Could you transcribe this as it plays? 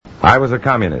I was a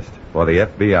communist for the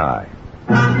FBI.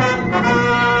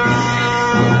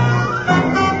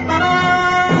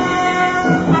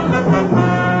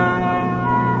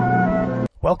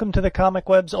 Welcome to the Comic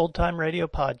Web's Old Time Radio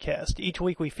podcast. Each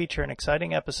week we feature an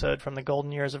exciting episode from the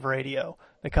golden years of radio.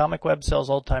 The Comic Web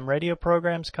sells old-time radio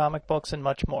programs, comic books, and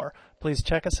much more. Please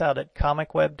check us out at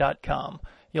comicweb.com.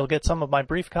 You'll get some of my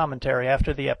brief commentary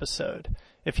after the episode.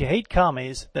 If you hate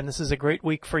commies, then this is a great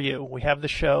week for you. We have the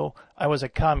show, I Was a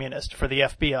Communist for the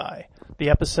FBI. The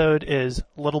episode is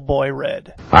Little Boy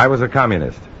Red. I was a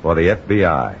communist for the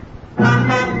FBI.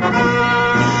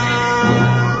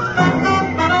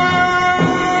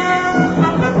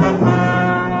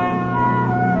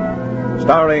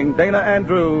 Starring Dana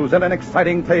Andrews in an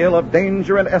exciting tale of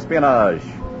danger and espionage.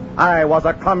 I Was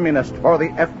a Communist for the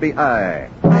FBI.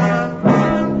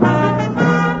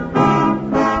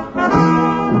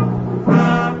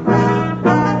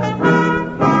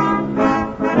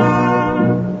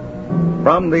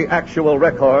 From the actual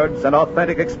records and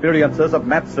authentic experiences of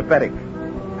Matt Cvetic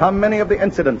come many of the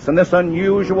incidents in this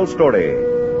unusual story.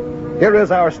 Here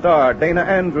is our star, Dana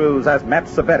Andrews, as Matt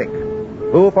Cvetic,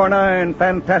 who for 9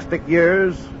 fantastic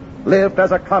years lived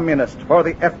as a communist for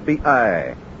the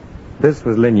FBI. This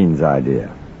was Lenin's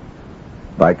idea.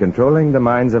 By controlling the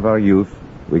minds of our youth,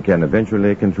 we can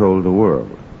eventually control the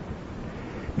world.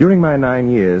 During my 9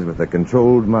 years with the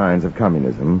controlled minds of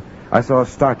communism, I saw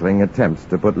startling attempts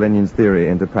to put Lenin's theory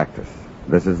into practice.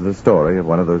 This is the story of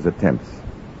one of those attempts,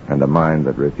 and a mind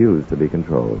that refused to be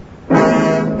controlled.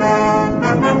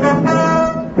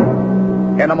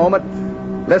 In a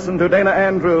moment, listen to Dana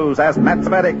Andrews as Matt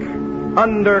Cvetic,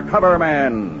 Undercover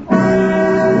Man.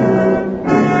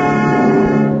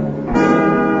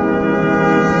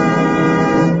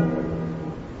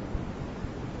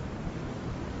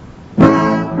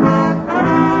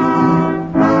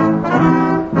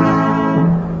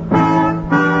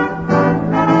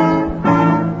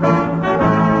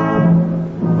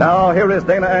 Now, here is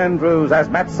Dana Andrews as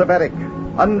Matt Cvetic,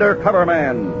 Undercover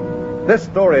Man. This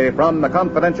story from the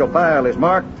confidential file is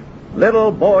marked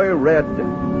Little Boy Red.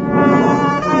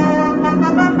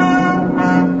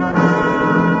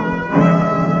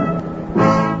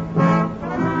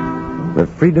 The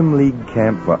Freedom League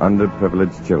Camp for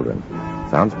Underprivileged Children.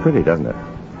 Sounds pretty, doesn't it?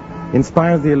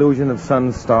 Inspires the illusion of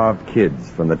sun-starved kids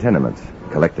from the tenements,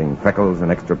 collecting freckles and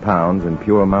extra pounds in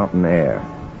pure mountain air.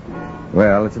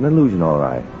 Well, it's an illusion, all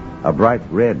right. A bright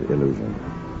red illusion.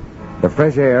 The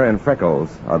fresh air and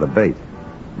freckles are the bait.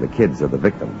 The kids are the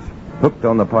victims, hooked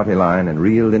on the party line and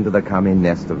reeled into the commie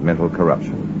nest of mental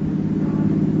corruption.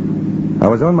 I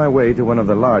was on my way to one of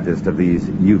the largest of these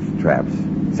youth traps,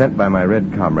 sent by my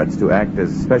red comrades to act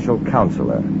as special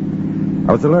counselor.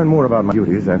 I was to learn more about my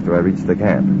duties after I reached the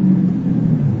camp.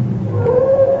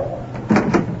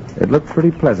 It looked pretty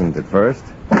pleasant at first.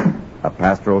 A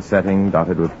pastoral setting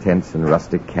dotted with tents and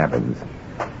rustic cabins.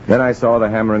 Then I saw the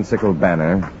hammer and sickle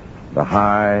banner, the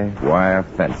high wire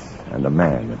fence, and a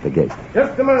man at the gate.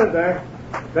 Just a minute there.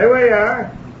 Stay where you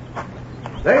are.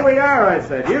 Stay where you are, I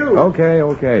said. You.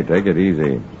 Okay. Take it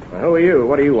easy. Well, who are you?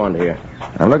 What do you want here?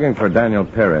 I'm looking for Daniel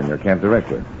Perrin, your camp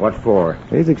director. What for?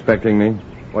 He's expecting me.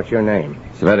 What's your name?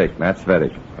 Cvetic, Matt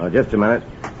Cvetic. Oh, just a minute.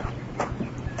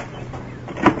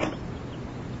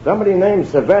 Somebody named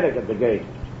Cvetic at the gate.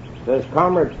 Says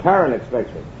Comrade Perrin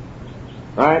expects me.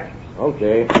 All right.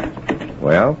 Okay.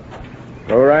 Well?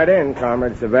 Go right in,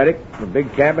 Comrade Cvetic. The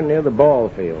big cabin near the ball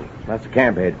field. That's the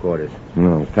camp headquarters.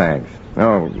 No, thanks.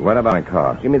 Oh, what about my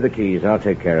car? Give me the keys. I'll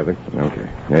take care of it. Okay.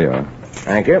 Here you are.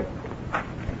 Thank you.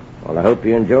 Well, I hope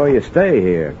you enjoy your stay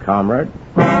here, Comrade.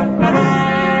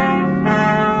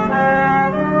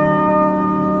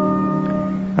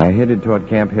 I headed toward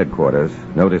camp headquarters,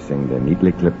 noticing the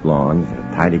neatly clipped lawns, the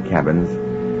tidy cabins,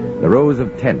 the rows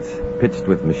of tents pitched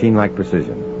with machine-like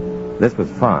precision. This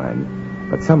was fine,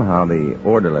 but somehow the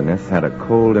orderliness had a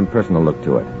cold, impersonal look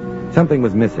to it. Something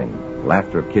was missing.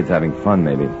 Laughter of kids having fun,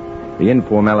 maybe. The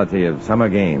informality of summer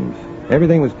games.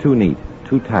 Everything was too neat,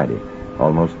 too tidy,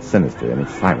 almost sinister in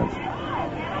its silence.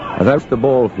 As I reached the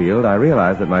ball field, I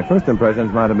realized that my first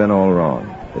impressions might have been all wrong.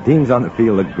 The teams on the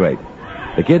field looked great.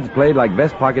 The kids played like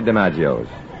best pocket DiMaggios.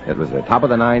 It was the top of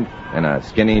the ninth, and a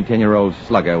skinny 10-year-old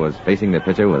slugger was facing the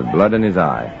pitcher with blood in his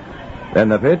eye. Then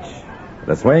the pitch,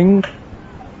 the swing.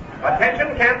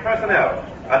 Attention camp personnel.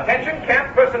 Attention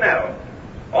camp personnel.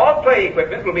 All play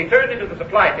equipment will be turned into the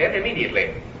supply tent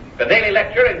immediately. The daily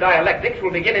lecture in dialectics will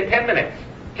begin in 10 minutes.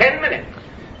 10 minutes.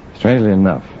 Strangely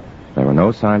enough, there were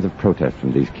no signs of protest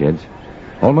from these kids.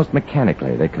 Almost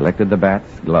mechanically, they collected the bats,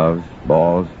 gloves,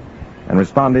 balls, and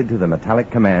responded to the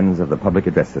metallic commands of the public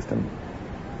address system.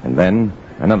 And then,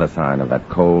 Another sign of that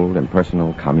cold,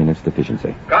 impersonal communist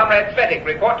efficiency. Comrade Svetic,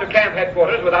 report to camp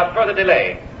headquarters without further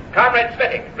delay. Comrade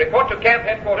Svetic, report to camp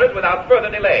headquarters without further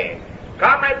delay.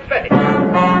 Comrade Svetic.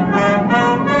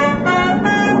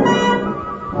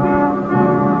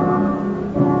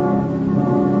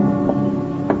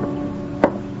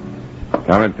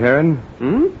 Comrade Perrin?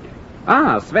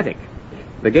 Ah, Svetic.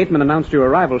 The gateman announced your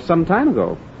arrival some time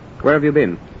ago. Where have you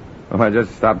been? Oh, I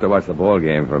just stopped to watch the ball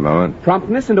game for a moment.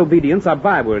 Promptness and obedience are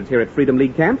bywords here at Freedom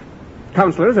League Camp.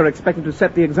 Counselors are expected to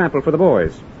set the example for the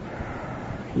boys.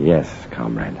 Yes,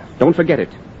 comrade. Don't forget it.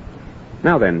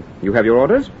 Now then, you have your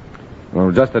orders?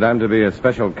 Well, just that I'm to be a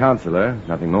special counselor,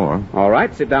 nothing more. All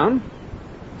right, sit down.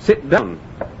 Sit down.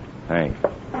 Thanks.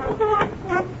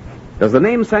 Does the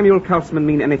name Samuel Kautzman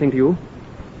mean anything to you?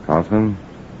 Kautzman?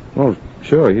 Oh,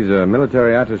 sure. He's a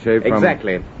military attaché from...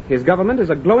 Exactly. His government is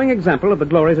a glowing example of the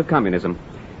glories of communism.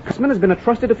 Kautzman has been a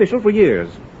trusted official for years,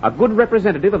 a good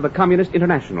representative of the Communist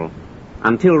International,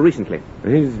 until recently.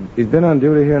 He's been on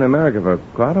duty here in America for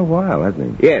quite a while,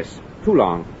 hasn't he? Yes, too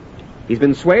long. He's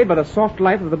been swayed by the soft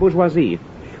life of the bourgeoisie.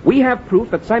 We have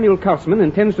proof that Samuel Kautzman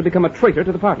intends to become a traitor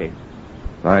to the party.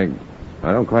 I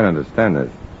don't quite understand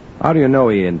this. How do you know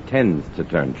he intends to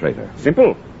turn traitor?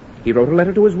 Simple. He wrote a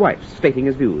letter to his wife stating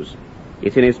his views.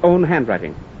 It's in his own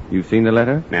handwriting. You've seen the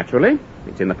letter? Naturally.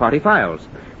 It's in the party files.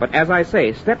 But as I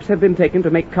say, steps have been taken to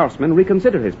make Kautzman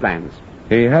reconsider his plans.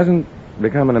 He hasn't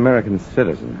become an American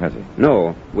citizen, has he?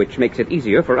 No, which makes it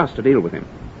easier for us to deal with him.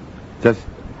 Just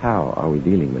how are we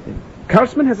dealing with him?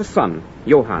 Kautzman has a son,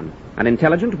 Johann, an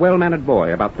intelligent, well-mannered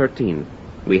boy, about 13.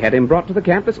 We had him brought to the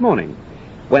camp this morning.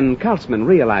 When Kautzman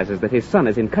realizes that his son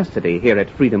is in custody here at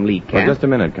Freedom League Camp... Well, just a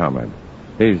minute, comrade.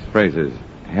 These phrases,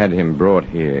 had him brought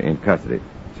here in custody.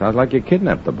 Sounds like you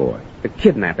kidnapped the boy. The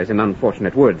kidnap is an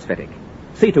unfortunate word, Svetic.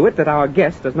 See to it that our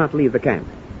guest does not leave the camp.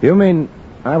 You mean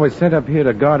I was sent up here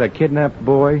to guard a kidnapped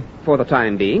boy? For the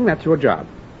time being, that's your job.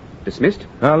 Dismissed?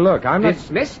 Now, look, I'm not...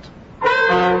 Dismissed?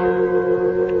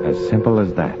 As simple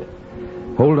as that.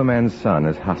 Hold a man's son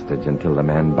as hostage until the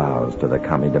man bows to the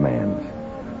commie demands.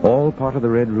 All part of the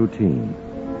Red routine.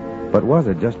 But was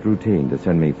it just routine to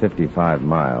send me 55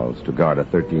 miles to guard a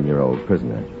 13-year-old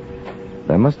prisoner?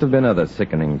 There must have been other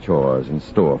sickening chores in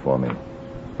store for me.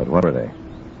 But what were they?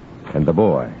 And the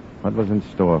boy, what was in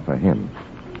store for him?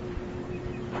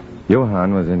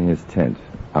 Johann was in his tent,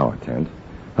 our tent,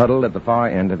 huddled at the far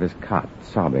end of his cot,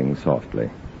 sobbing softly.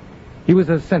 He was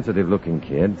a sensitive-looking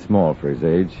kid, small for his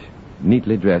age,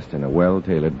 neatly dressed in a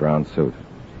well-tailored brown suit.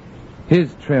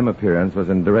 His trim appearance was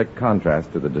in direct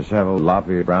contrast to the disheveled,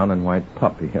 loppy brown and white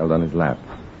pup he held on his lap.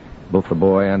 Both the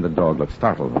boy and the dog looked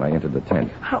startled when I entered the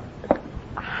tent.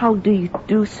 How do you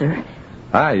do, sir?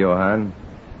 Hi, Johann.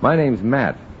 My name's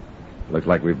Matt. Looks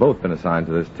like we've both been assigned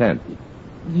to this tent.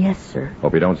 Yes, sir.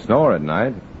 Hope you don't snore at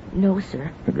night. No,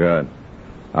 sir. Good.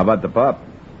 How about the pup?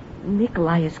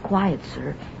 Nikolai is quiet,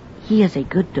 sir. He is a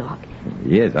good dog.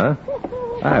 He is, huh?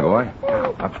 Hi, boy.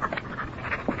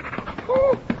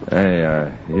 Hey,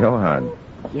 Johann.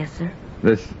 Yes, sir.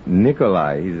 This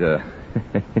Nikolai, he's a...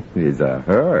 he's a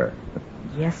her.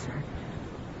 Yes, sir.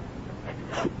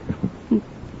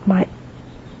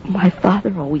 My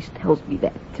father always tells me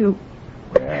that, too.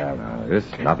 Yeah, now,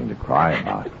 there's nothing to cry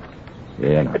about.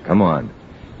 Yeah, now, come on.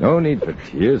 No need for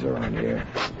tears around here.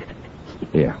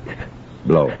 Here,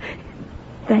 blow.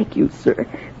 Thank you, sir.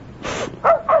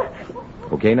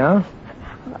 Okay now?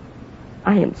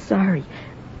 I am sorry.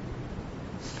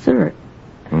 Sir.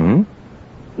 Hmm?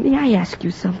 May I ask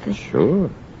you something? Sure.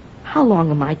 How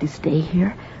long am I to stay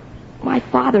here? My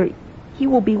father, he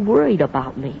will be worried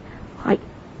about me.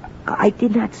 I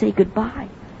did not say goodbye.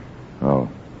 Oh.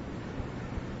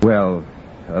 Well,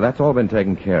 that's all been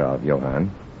taken care of, Johann.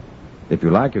 If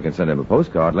you like, you can send him a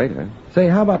postcard later. Say,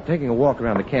 how about taking a walk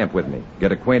around the camp with me?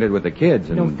 Get acquainted with the kids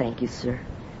and... No, thank you, sir.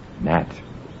 Matt.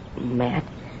 Matt?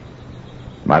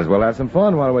 Might as well have some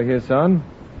fun while we're here, son.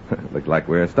 Looks like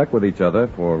we're stuck with each other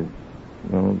for,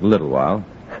 well, a little while.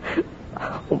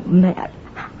 Oh, Matt,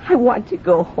 I want to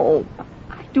go home.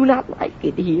 I do not like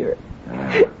it here.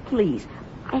 Please,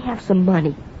 I have some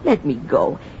money. Let me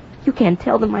go. You can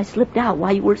tell them I slipped out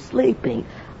while you were sleeping.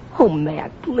 Oh,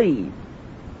 Matt, please.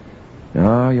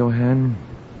 No, Johann,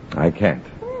 I can't.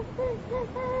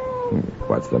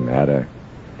 What's the matter?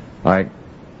 I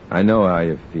know how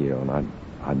you feel, and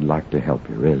I'd like to help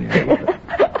you, really.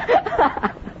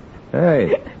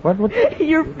 Hey, what?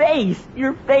 Your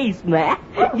face, Matt.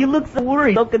 You look so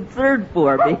worried, so concerned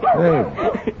for me.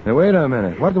 Hey, wait a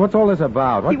minute. What's all this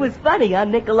about? He was funny, huh,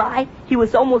 Nikolai? He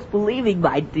was almost believing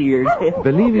my tears.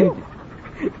 Believing?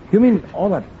 You mean all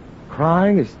that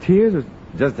crying, his tears, was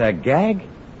just a gag?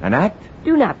 An act?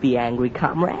 Do not be angry,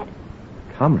 comrade.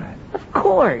 Comrade? Of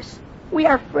course. We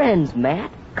are friends,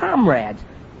 Matt. Comrades.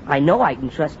 I know I can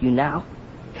trust you now.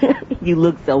 You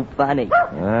look so funny.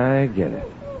 I get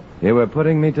it. You were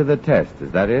putting me to the test,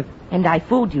 is that it? And I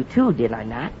fooled you, too, did I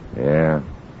not? Yeah.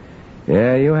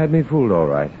 Yeah, you had me fooled, all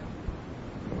right.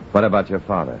 What about your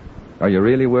father? Are you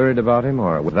really worried about him,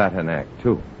 or was that an act,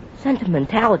 too?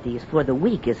 Sentimentality is for the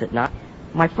weak, is it not?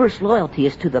 My first loyalty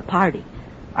is to the party.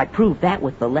 I proved that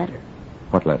with the letter.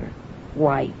 What letter?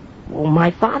 Why, well, my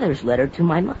father's letter to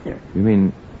my mother. You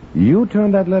mean you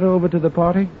turned that letter over to the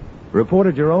party?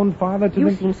 Reported your own father to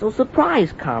me? You seem so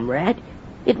surprised, comrade.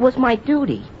 It was my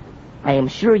duty. I am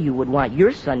sure you would want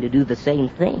your son to do the same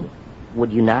thing.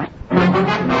 Would you not?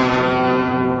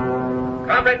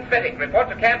 Comrade Svettig, report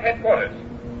to camp headquarters.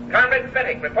 Comrade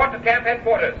Svettig, report to camp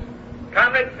headquarters.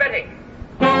 Comrade Svettig.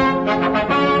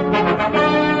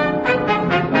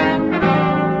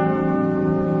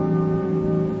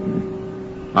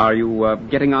 Are you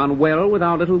getting on well with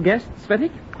our little guest,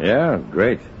 Svettig? Yeah,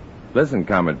 great. Listen,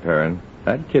 Comrade Perrin,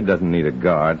 that kid doesn't need a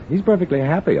guard. He's perfectly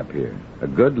happy up here. A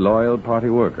good, loyal party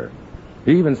worker.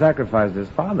 He even sacrificed his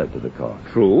father to the cause.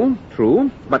 True.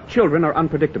 But children are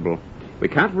unpredictable. We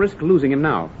can't risk losing him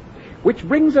now. Which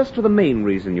brings us to the main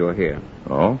reason you're here.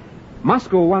 Oh?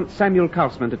 Moscow wants Samuel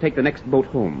Kaufman to take the next boat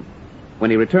home.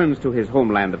 When he returns to his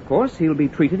homeland, of course, he'll be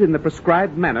treated in the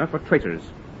prescribed manner for traitors.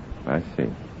 I see.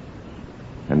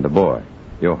 And the boy,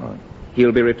 Johann?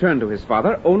 He'll be returned to his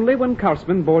father only when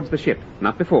Kaufman boards the ship,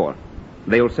 not before.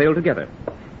 They'll sail together.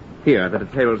 Here, the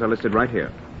details are listed right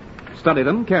here. Study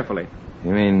them carefully.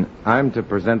 You mean I'm to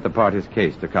present the party's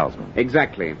case to Kaufman?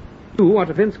 Exactly. You are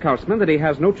to convince Kaufman that he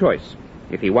has no choice.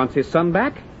 If he wants his son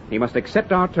back, he must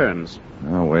accept our terms.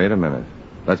 Now, wait a minute.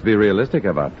 Let's be realistic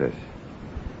about this.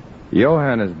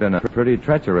 Johann has been a pretty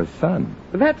treacherous son.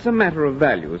 That's a matter of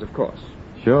values, of course.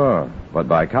 Sure, but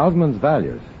by Kaufman's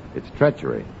values, it's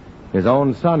treachery. His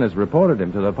own son has reported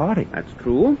him to the party. That's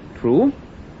true.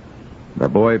 The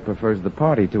boy prefers the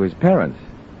party to his parents.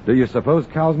 Do you suppose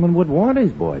Kaufman would want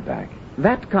his boy back?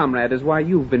 That, comrade, is why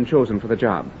you've been chosen for the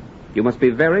job. You must be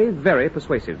very, very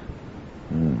persuasive.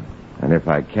 And if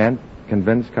I can't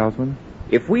convince Kaufman?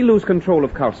 If we lose control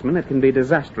of Kaufman, it can be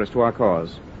disastrous to our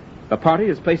cause. The party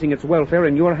is placing its welfare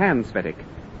in your hands, Svettig.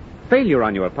 Failure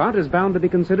on your part is bound to be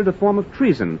considered a form of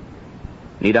treason.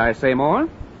 Need I say more?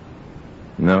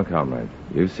 No, comrade.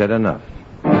 You've said enough.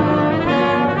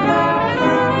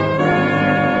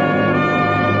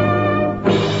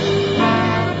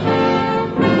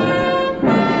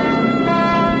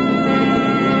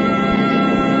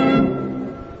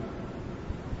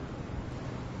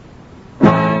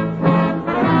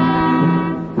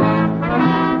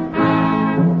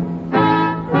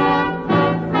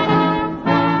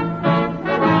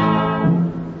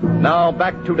 Now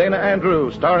back to Dana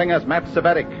Andrews, starring as Matt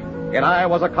Svettig in I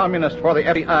Was a Communist for the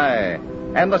FBI,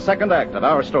 and the second act of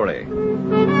our story.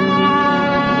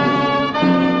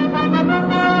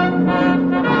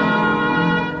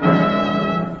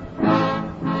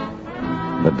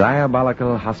 The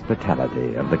diabolical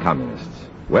hospitality of the communists.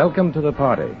 Welcome to the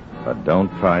party, but don't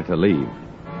try to leave.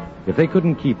 If they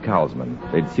couldn't keep Kaufman,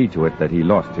 they'd see to it that he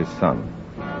lost his son.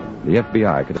 The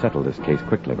FBI could settle this case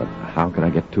quickly, but how could I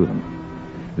get to them?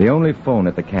 The only phone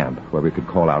at the camp where we could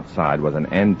call outside was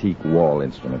an antique wall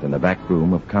instrument in the back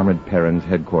room of Comrade Perrin's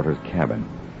headquarters cabin.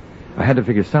 I had to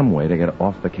figure some way to get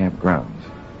off the camp grounds.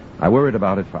 I worried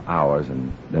about it for hours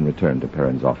and then returned to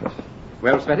Perrin's office.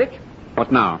 Well, Svettig,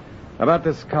 what now? About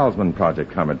this Kaufman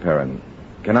project, Comrade Perrin.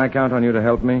 Can I count on you to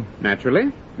help me?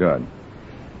 Naturally. Good.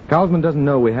 Kaufman doesn't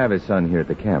know we have his son here at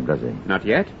the camp, does he? Not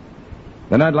yet.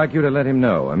 Then I'd like you to let him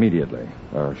know immediately.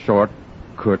 A short,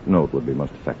 curt note would be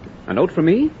most effective. A note from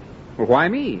me? Well, why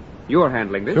me? You're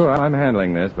handling this. Sure, I'm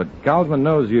handling this, but Kaufman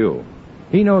knows you.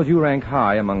 He knows you rank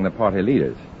high among the party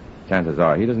leaders. Chances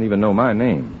are he doesn't even know my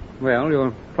name. Well,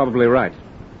 you're probably right.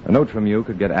 A note from you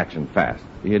could get action fast.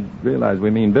 He'd realize we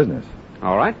mean business.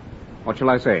 All right. What shall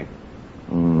I say?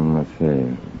 Let's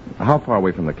see. How far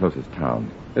away from the closest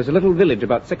town? There's a little village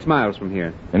about 6 miles from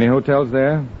here. Any hotels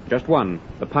there? Just one.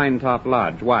 The Pine Top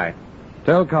Lodge. Why?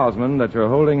 Tell Kaufman that you're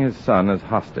holding his son as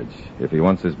hostage. If he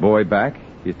wants his boy back,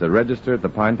 he's to register at the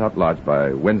Pine Top Lodge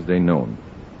by Wednesday noon.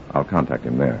 I'll contact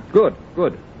him there. Good.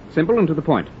 Simple and to the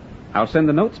point. I'll send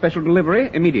the note special delivery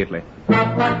immediately.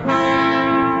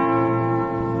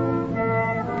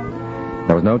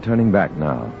 There was no turning back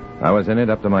now. I was in it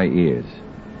up to my ears.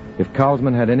 If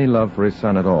Kaufman had any love for his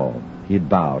son at all, he'd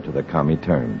bow to the commie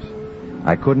terms.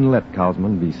 I couldn't let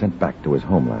Kaufman be sent back to his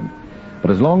homeland.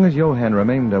 But as long as Johann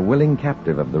remained a willing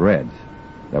captive of the Reds,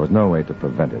 there was no way to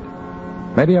prevent it.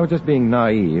 Maybe I was just being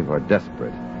naive or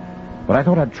desperate, But I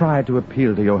thought I'd try to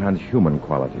appeal to Johann's human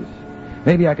qualities.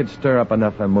 Maybe I could stir up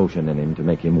enough emotion in him to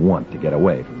make him want to get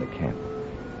away from the camp.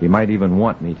 He might even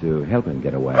want me to help him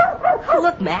get away.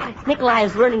 Look, Matt, Nikolai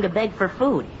is learning to beg for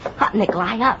food. Hot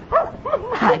Nikolai up.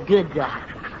 Good dog.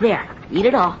 There, eat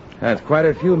it all. That's quite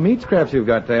a few meat scraps you've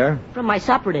got there. From my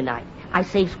supper tonight. I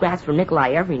save scraps for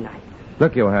Nikolai every night.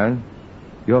 Look, Johann,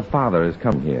 your father has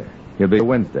come here. He'll be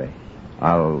Wednesday.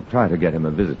 I'll try to get him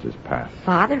a visitor's pass.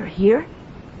 Father, here?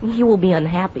 He will be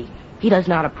unhappy. He does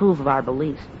not approve of our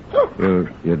beliefs.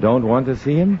 You don't want to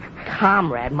see him?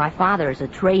 Comrade, my father is a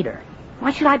traitor. Why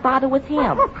should I bother with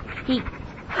him?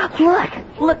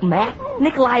 Look, Matt.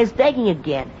 Nikolai is begging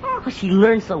again. Oh, she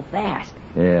learns so fast.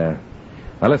 Yeah.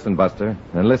 Now listen, Buster,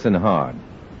 and listen hard.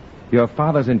 Your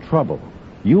father's in trouble.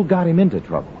 You got him into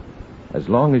trouble. As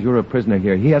long as you're a prisoner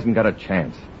here, he hasn't got a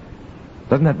chance.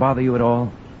 Doesn't that bother you at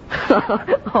all?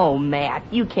 Oh, Matt,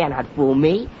 you cannot fool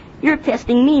me. You're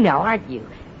testing me now, aren't you?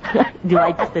 Do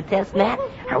I just a test, Matt?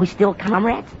 Are we still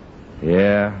comrades?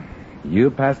 Yeah. You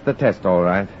passed the test, all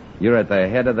right. You're at the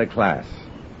head of the class.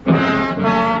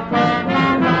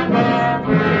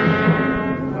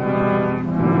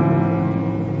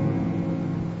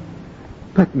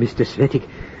 But, Mr. Svetik,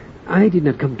 I did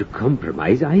not come to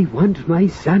compromise. I want my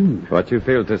son. What you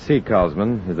fail to see,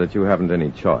 Karlsman, is that you haven't any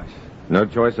choice. No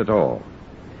choice at all.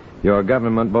 Your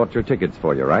government bought your tickets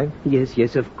for you, right?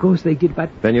 Yes, of course they did,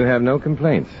 but... Then you have no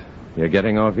complaints. You're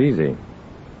getting off easy.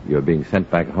 You're being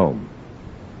sent back home.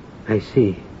 I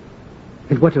see.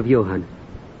 And what of Johann?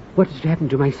 What has happened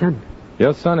to my son?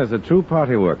 Your son is a true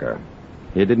party worker.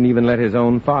 He didn't even let his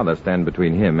own father stand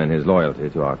between him and his loyalty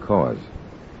to our cause.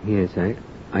 Yes,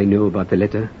 I know about the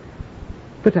letter.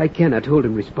 But I cannot hold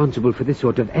him responsible for this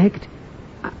sort of act.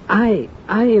 I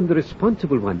am the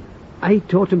responsible one. I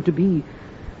taught him to be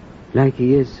like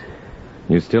he is.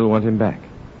 You still want him back?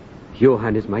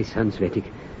 Johann is my son, Svetik.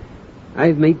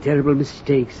 I've made terrible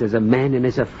mistakes as a man and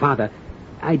as a father.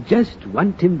 I just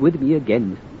want him with me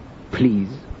again. Please,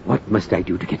 what must I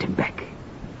do to get him back?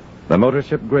 The motor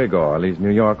ship Gregor leaves New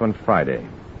York on Friday.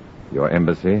 Your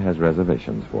embassy has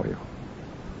reservations for you.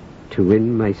 To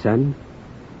win my son,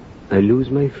 I lose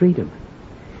my freedom.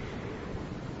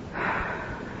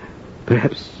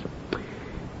 Perhaps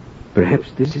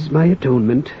this is my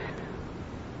atonement.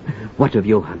 What of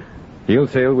Johann? He'll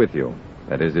sail with you.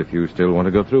 That is, if you still want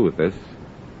to go through with this.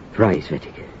 Friday,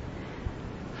 Svetik.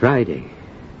 Friday,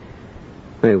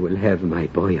 I will have my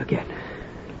boy again.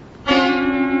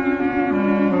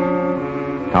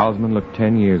 Karlsman looked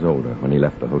 10 years older when he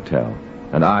left the hotel,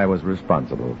 and I was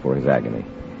responsible for his agony.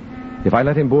 If I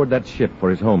let him board that ship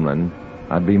for his homeland,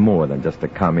 I'd be more than just a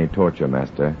commie torture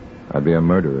master. I'd be a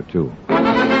murderer, too.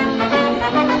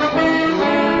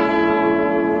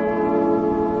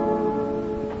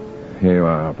 Here you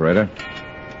are, operator.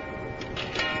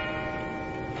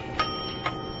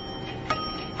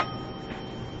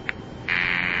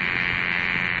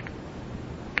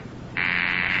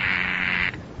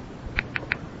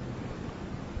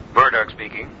 Murdoch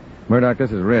speaking. Murdoch,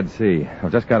 this is Red Sea.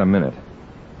 I've just got a minute.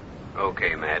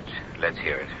 Okay, Matt. Let's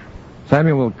hear it.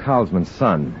 Samuel Karlsman's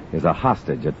son is a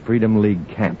hostage at Freedom League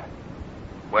camp.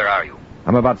 Where are you?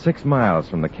 I'm about 6 miles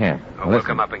from the camp. Oh, we'll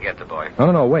come up and get the boy.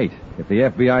 No, wait. If the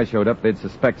FBI showed up, they'd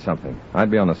suspect something. I'd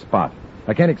be on the spot.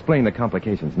 I can't explain the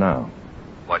complications now.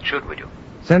 What should we do?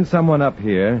 Send someone up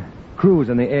here, cruise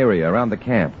in the area around the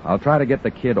camp. I'll try to get the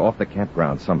kid off the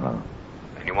campground somehow.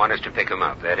 And you want us to pick him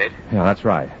up, that it? Yeah, that's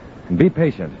right. And be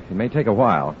patient. It may take a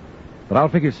while, but I'll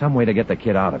figure some way to get the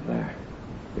kid out of there.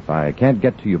 If I can't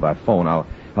get to you by phone, I'll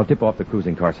tip off the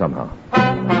cruising car somehow.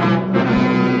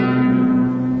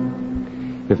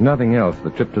 If nothing else, the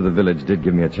trip to the village did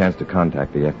give me a chance to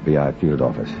contact the FBI field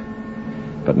office.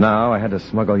 But now I had to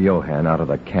smuggle Johann out of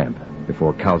the camp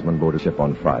before Karlsman boarded ship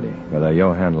on Friday, whether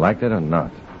Johann liked it or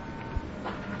not.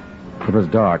 It was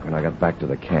dark when I got back to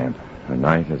the camp, a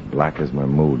night as black as my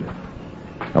mood.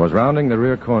 I was rounding the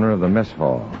rear corner of the mess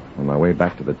hall on my way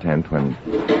back to the tent when...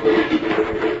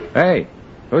 Hey,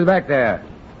 who's back there?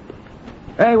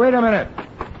 Hey, wait a minute.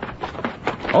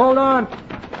 Hold on.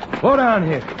 Slow down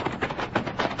here.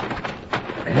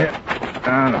 Here.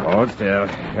 Now, hold still.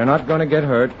 You're not going to get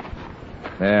hurt.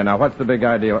 There, now, what's the big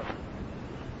idea?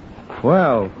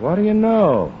 Well, what do you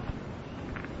know?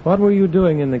 What were you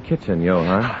doing in the kitchen,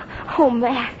 Johann? Oh,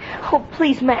 Matt. Oh,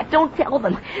 please, Matt, don't tell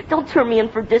them. Don't turn me in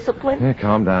for discipline. Here,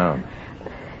 calm down.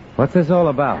 What's this all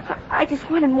about? I just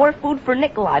wanted more food for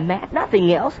Nikolai, Matt.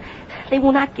 Nothing else. They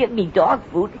will not give me dog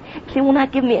food. They will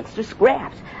not give me extra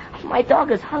scraps. My dog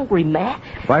is hungry, Matt.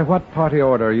 By what party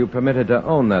order are you permitted to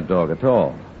own that dog at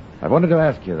all? I wanted to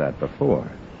ask you that before.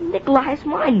 Nikolai's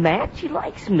mine, Matt. She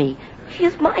likes me. She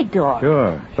is my dog.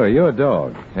 Sure, you're a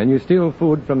dog. And you steal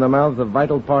food from the mouths of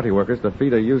vital party workers to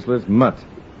feed a useless mutt.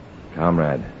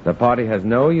 Comrade, the party has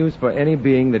no use for any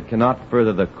being that cannot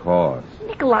further the cause.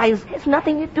 Nikolai has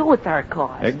nothing to do with our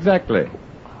cause. Exactly.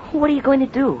 What are you going to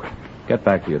do? Get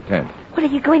back to your tent. What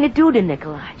are you going to do to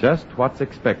Nikolai? Just what's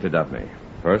expected of me.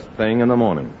 First thing in the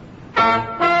morning.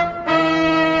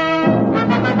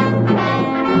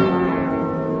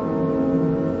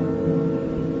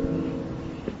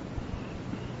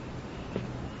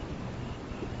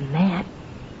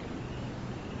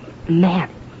 Matt,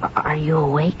 are you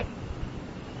awake?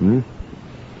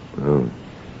 Oh,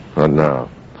 what now?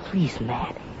 Please,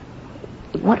 Matt.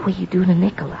 What will you do to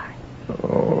Nikolai?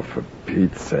 Oh, for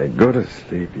Pete's sake, go to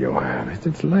sleep, Johann.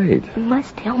 It's late. You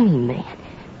must tell me, Matt.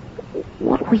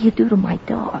 What will you do to my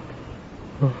dog?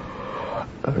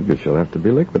 I guess she'll have to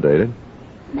be liquidated.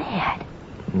 Matt.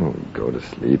 Oh, go to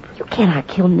sleep. You cannot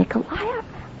kill Nikolai.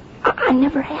 I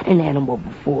never had an animal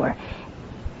before.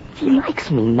 She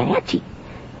likes me, Matt.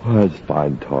 Well, that's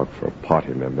fine talk for a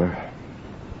party member.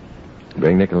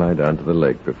 Bring Nikolai down to the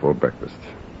lake before breakfast.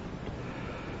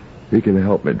 He can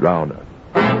help me drown her.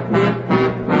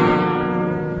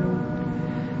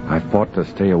 I fought to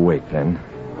stay awake then,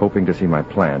 hoping to see my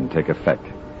plan take effect.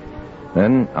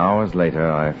 Then, hours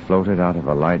later, I floated out of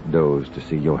a light doze to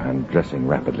see Johann dressing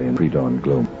rapidly in pre-dawn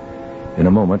gloom. In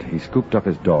a moment, he scooped up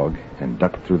his dog and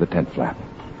ducked through the tent flap.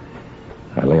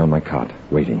 I lay on my cot,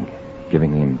 waiting,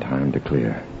 giving him time to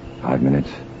clear. 5 minutes.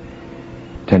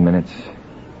 10 minutes.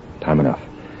 Time enough.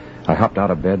 I hopped out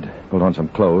of bed, pulled on some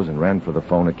clothes, and ran for the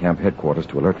phone at camp headquarters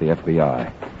to alert the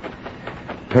FBI.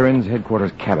 Perrin's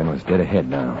headquarters cabin was dead ahead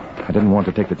now. I didn't want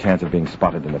to take the chance of being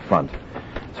spotted in the front,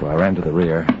 so I ran to the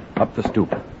rear, up the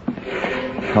stoop.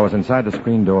 I was inside the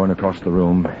screen door and across the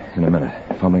room in a minute,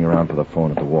 fumbling around for the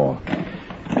phone at the wall.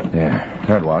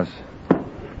 There it was.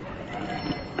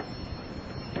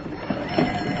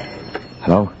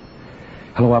 Hello?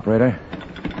 Hello, operator?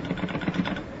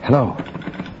 Hello?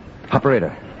 Operator?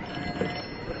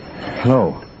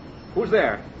 Hello? Who's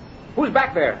there? Who's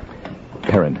back there?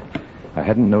 Perrin. I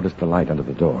hadn't noticed the light under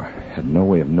the door. Had no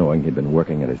way of knowing he'd been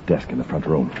working at his desk in the front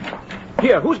room.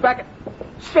 Here, who's back?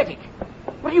 Svetik,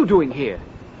 what are you doing here?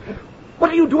 What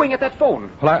are you doing at that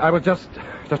phone? Well, I was just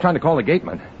trying to call the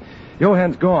gateman.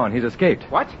 Johann's gone. He's escaped.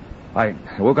 What? I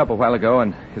woke up a while ago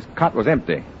and his cot was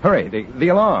empty. Hurry, the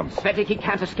alarm. Svetik, he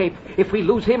can't escape. If we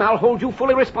lose him, I'll hold you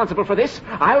fully responsible for this.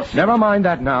 Never mind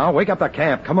that now. Wake up the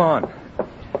camp. Come on.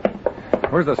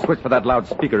 Where's the switch for that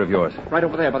loudspeaker of yours? Right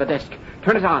over there by the desk.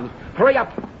 Turn it on. Hurry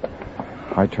up.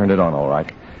 I turned it on, all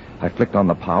right. I flicked on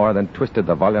the power, then twisted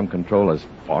the volume control as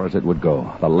far as it would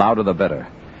go. The louder, the better.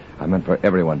 I meant for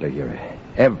everyone to hear it.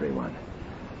 Everyone.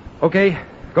 Okay,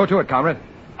 go to it, comrade.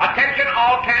 Attention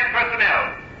all camp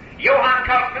personnel. Johann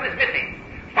Kaufman is missing.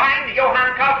 Find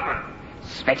Johann Kaufman.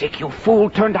 Svetik, you fool.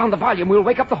 Turn down the volume. We'll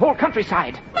wake up the whole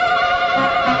countryside.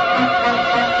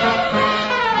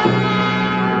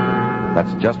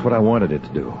 That's just what I wanted it to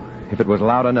do. If it was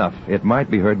loud enough, it might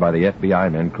be heard by the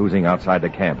FBI men cruising outside the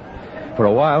camp. For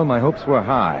a while, my hopes were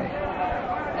high.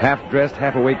 Half-dressed,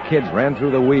 half-awake kids ran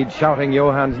through the weeds shouting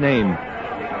Johann's name.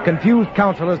 Confused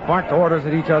counselors barked orders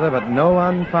at each other, but no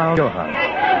one found Johann.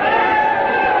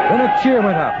 Then a cheer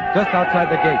went up just outside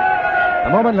the gate. A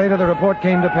moment later, the report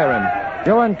came to Perrin.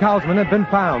 Johann Kaufman had been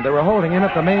found. They were holding him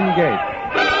at the main gate.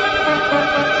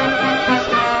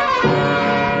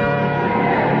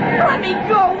 Let me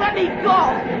go! Let me go!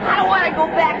 I don't want to go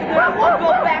back in there. I won't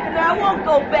go back in there. I won't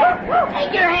go back.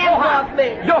 Take your hands off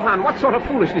me. Johann, what sort of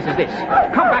foolishness is this?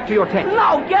 Come back to your tent.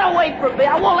 No, get away from me.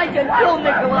 I won't let you kill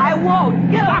Nikolai. I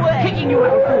won't. Get Stop away. kicking, you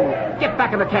little fool. Get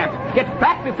back in the camp. Get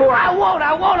back before I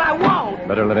won't.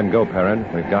 Better let him go, Perrin.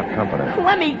 We've got company.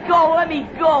 Let me go.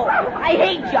 I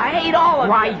hate you. I hate all of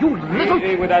you. Why, you little... What are you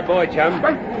doing with that boy, chum?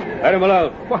 Let him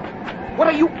alone. What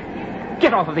are you...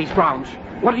 Get off of these grounds.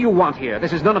 What do you want here?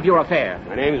 This is none of your affair.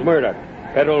 My name's Murdoch,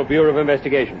 Federal Bureau of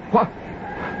Investigation. What?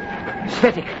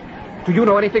 Svetik, do you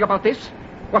know anything about this?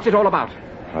 What's it all about?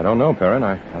 I don't know, Perrin.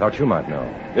 I thought you might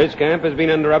know. This camp has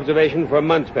been under observation for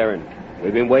months, Perrin.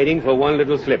 We've been waiting for one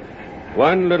little slip.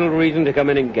 One little reason to come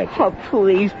in and get you. Oh,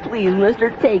 please, mister,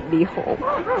 take me home.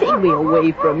 Take me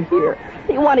away from here.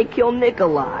 They want to kill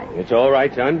Nikolai. It's all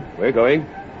right, son. We're going.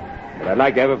 But I'd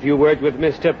like to have a few words with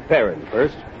Mr. Perrin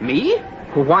first. Me?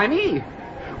 Why me?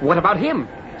 What about him?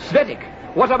 Svetik.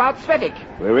 What about Svetik?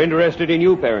 We're interested in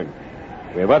you, Perrin.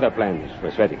 We have other plans for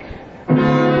Svetik.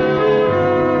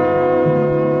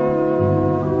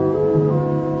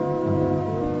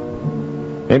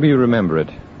 Maybe you remember it.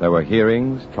 There were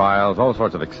hearings, trials, all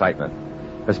sorts of excitement.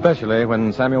 especially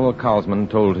when Samuel Carlsman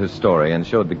told his story and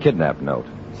showed the kidnap note,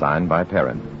 signed by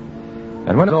Perrin.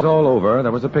 And when it was all over,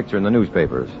 there was a picture in the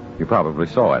newspapers. You probably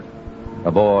saw it.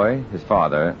 A boy, his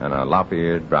father, and a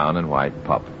lop-eared brown and white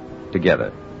pup,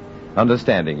 together,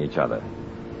 understanding each other.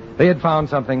 They had found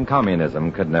something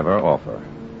communism could never offer,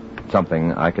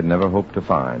 something I could never hope to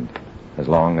find, as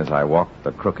long as I walked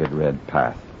the crooked red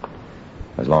path,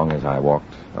 as long as I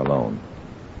walked alone.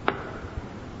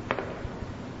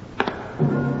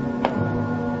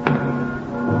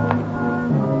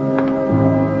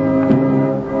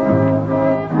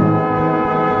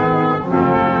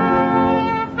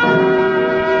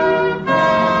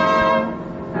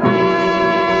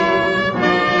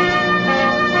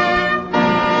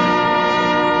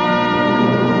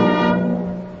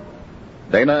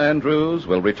 Dana Andrews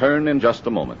will return in just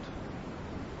a moment.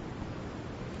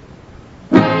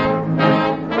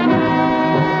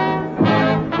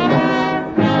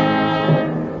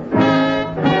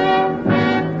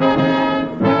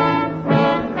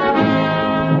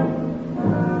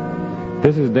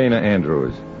 This is Dana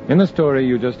Andrews. In the story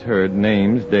you just heard,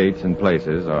 names, dates, and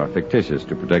places are fictitious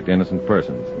to protect innocent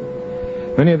persons.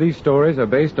 Many of these stories are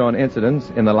based on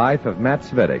incidents in the life of Matt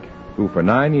Cvetic, who for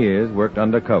 9 years worked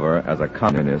undercover as a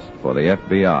communist for the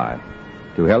FBI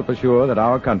to help assure that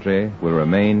our country will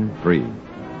remain free.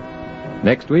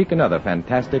 Next week, another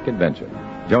fantastic adventure.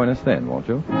 Join us then, won't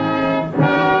you?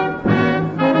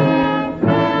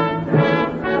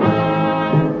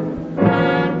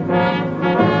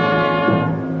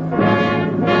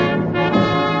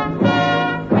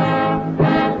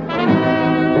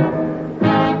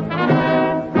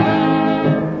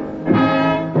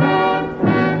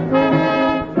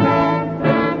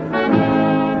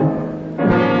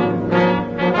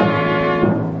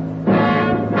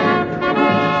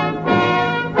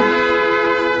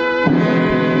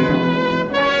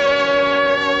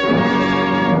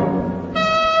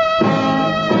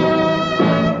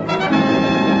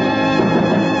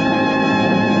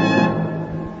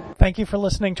 Thank you for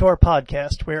listening to our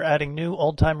podcast. We're adding new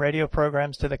old-time radio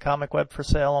programs to the Comic Web for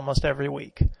sale almost every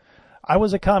week. I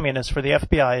Was a Communist for the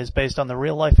FBI is based on the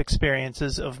real-life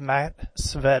experiences of Matt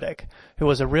Cvetic, who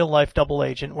was a real-life double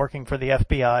agent working for the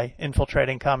FBI,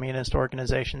 infiltrating communist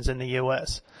organizations in the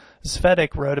U.S.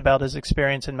 Cvetic wrote about his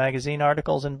experience in magazine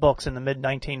articles and books in the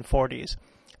mid-1940s.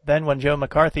 Then, when Joe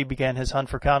McCarthy began his hunt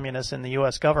for communists in the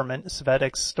U.S. government,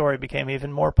 Cvetic's story became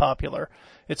even more popular.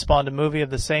 It spawned a movie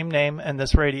of the same name and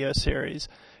this radio series.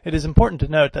 It is important to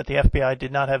note that the FBI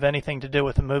did not have anything to do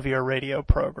with the movie or radio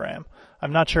program.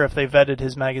 I'm not sure if they vetted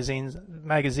his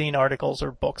magazine articles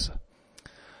or books.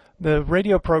 The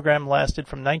radio program lasted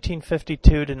from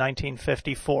 1952 to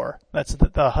 1954. That's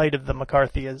the height of the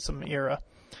McCarthyism era.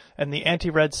 And the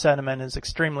anti-red sentiment is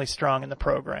extremely strong in the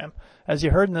program. As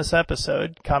you heard in this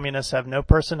episode, communists have no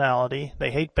personality, they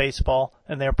hate baseball,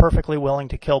 and they are perfectly willing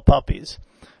to kill puppies.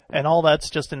 And all that's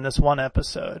just in this one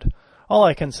episode. All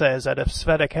I can say is that if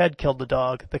Cvetic had killed the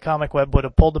dog, the Comic Web would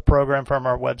have pulled the program from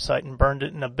our website and burned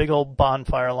it in a big old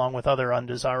bonfire along with other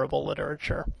undesirable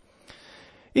literature.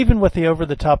 Even with the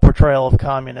over-the-top portrayal of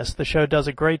communists, the show does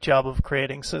a great job of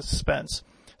creating suspense.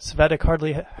 Cvetic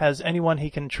hardly has anyone he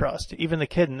can trust. Even the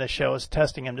kid in this show is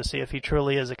testing him to see if he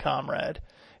truly is a comrade.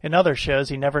 In other shows,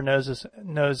 he never knows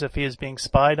if he is being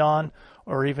spied on,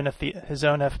 or even if his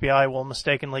own FBI will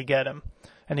mistakenly get him.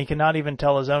 And he cannot even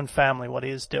tell his own family what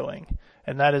he is doing.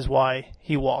 And that is why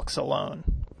he walks alone.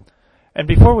 And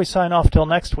before we sign off till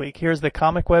next week, here's the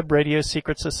Comic Web Radio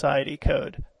Secret Society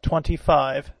code,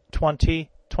 25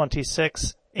 20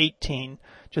 26 18.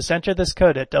 Just enter this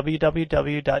code at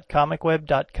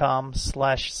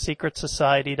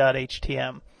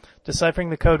www.comicweb.com/secretsociety.htm. Deciphering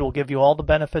the code will give you all the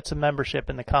benefits of membership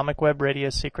in the Comic Web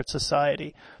Radio Secret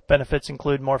Society. Benefits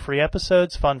include more free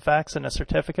episodes, fun facts, and a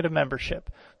certificate of membership.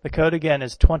 The code again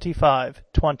is 25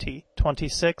 20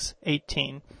 26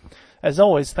 18. As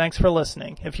always, thanks for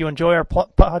listening. If you enjoy our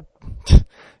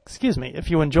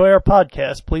If you enjoy our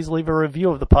podcast, please leave a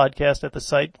review of the podcast at the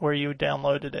site where you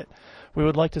downloaded it. We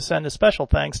would like to send a special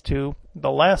thanks to The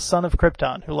Last Son of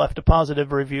Krypton, who left a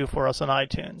positive review for us on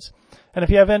iTunes. And if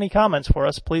you have any comments for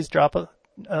us, please drop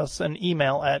us an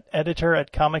email at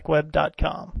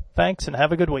editor@comicweb.com. Thanks, and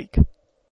have a good week.